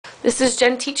This is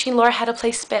Jen teaching Laura how to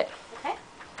play spit. Okay.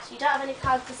 So you don't have any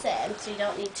cards to sit in, so you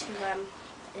don't need to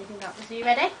anything else. Are you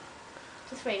ready?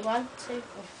 To 3. 1, 2, or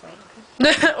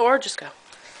 3. Or just go.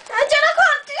 Jen, I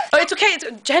can't do it. Oh, it's okay.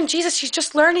 Jen, Jesus, she's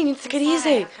just learning. You need to take it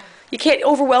easy. Okay. You can't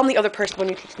overwhelm the other person when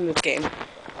you teach them this game.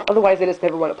 Otherwise, they just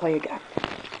never want to play again.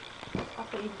 I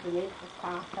thought you did this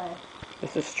part, so.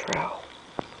 This is true.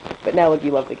 But now, look,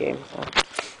 you love the game, so.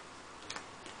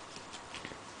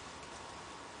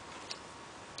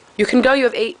 You can go. You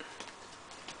have 8.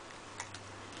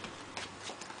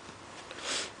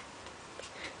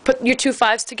 Put your 2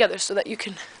 5s together so that you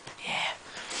can... Yeah.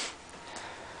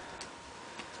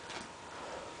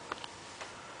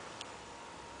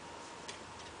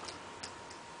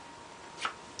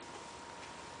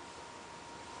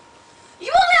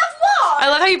 You only have 1! I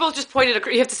love how you both just pointed.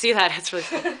 You have to see that. It's really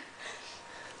funny.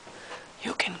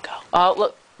 You can go. Oh,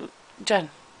 look. Jen.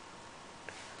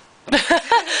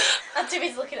 I'm too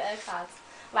busy looking at her cards.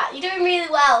 Right, you're doing really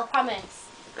well, promise.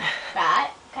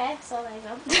 Right, okay, so there you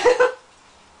go.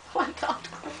 Oh my god.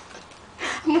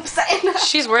 I'm upsetting her.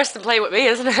 She's worse than playing with me,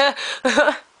 isn't it?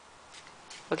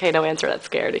 Okay, no answer. That's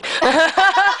scaredy.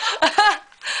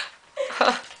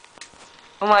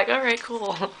 I'm like, alright,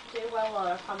 cool. Do well,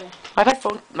 Laura, promise. Why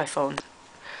my phone?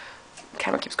 The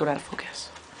camera keeps going out of focus.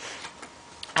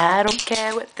 I don't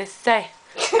care what they say.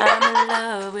 I'm in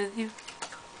love with you.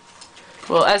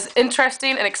 Well, as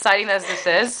interesting and exciting as this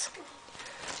is,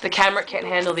 the camera can't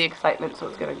handle the excitement, so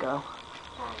it's gonna go.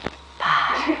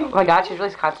 Bye. Oh my god, she's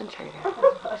really concentrated.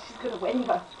 She's gonna win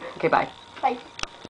though. Okay, bye. Bye.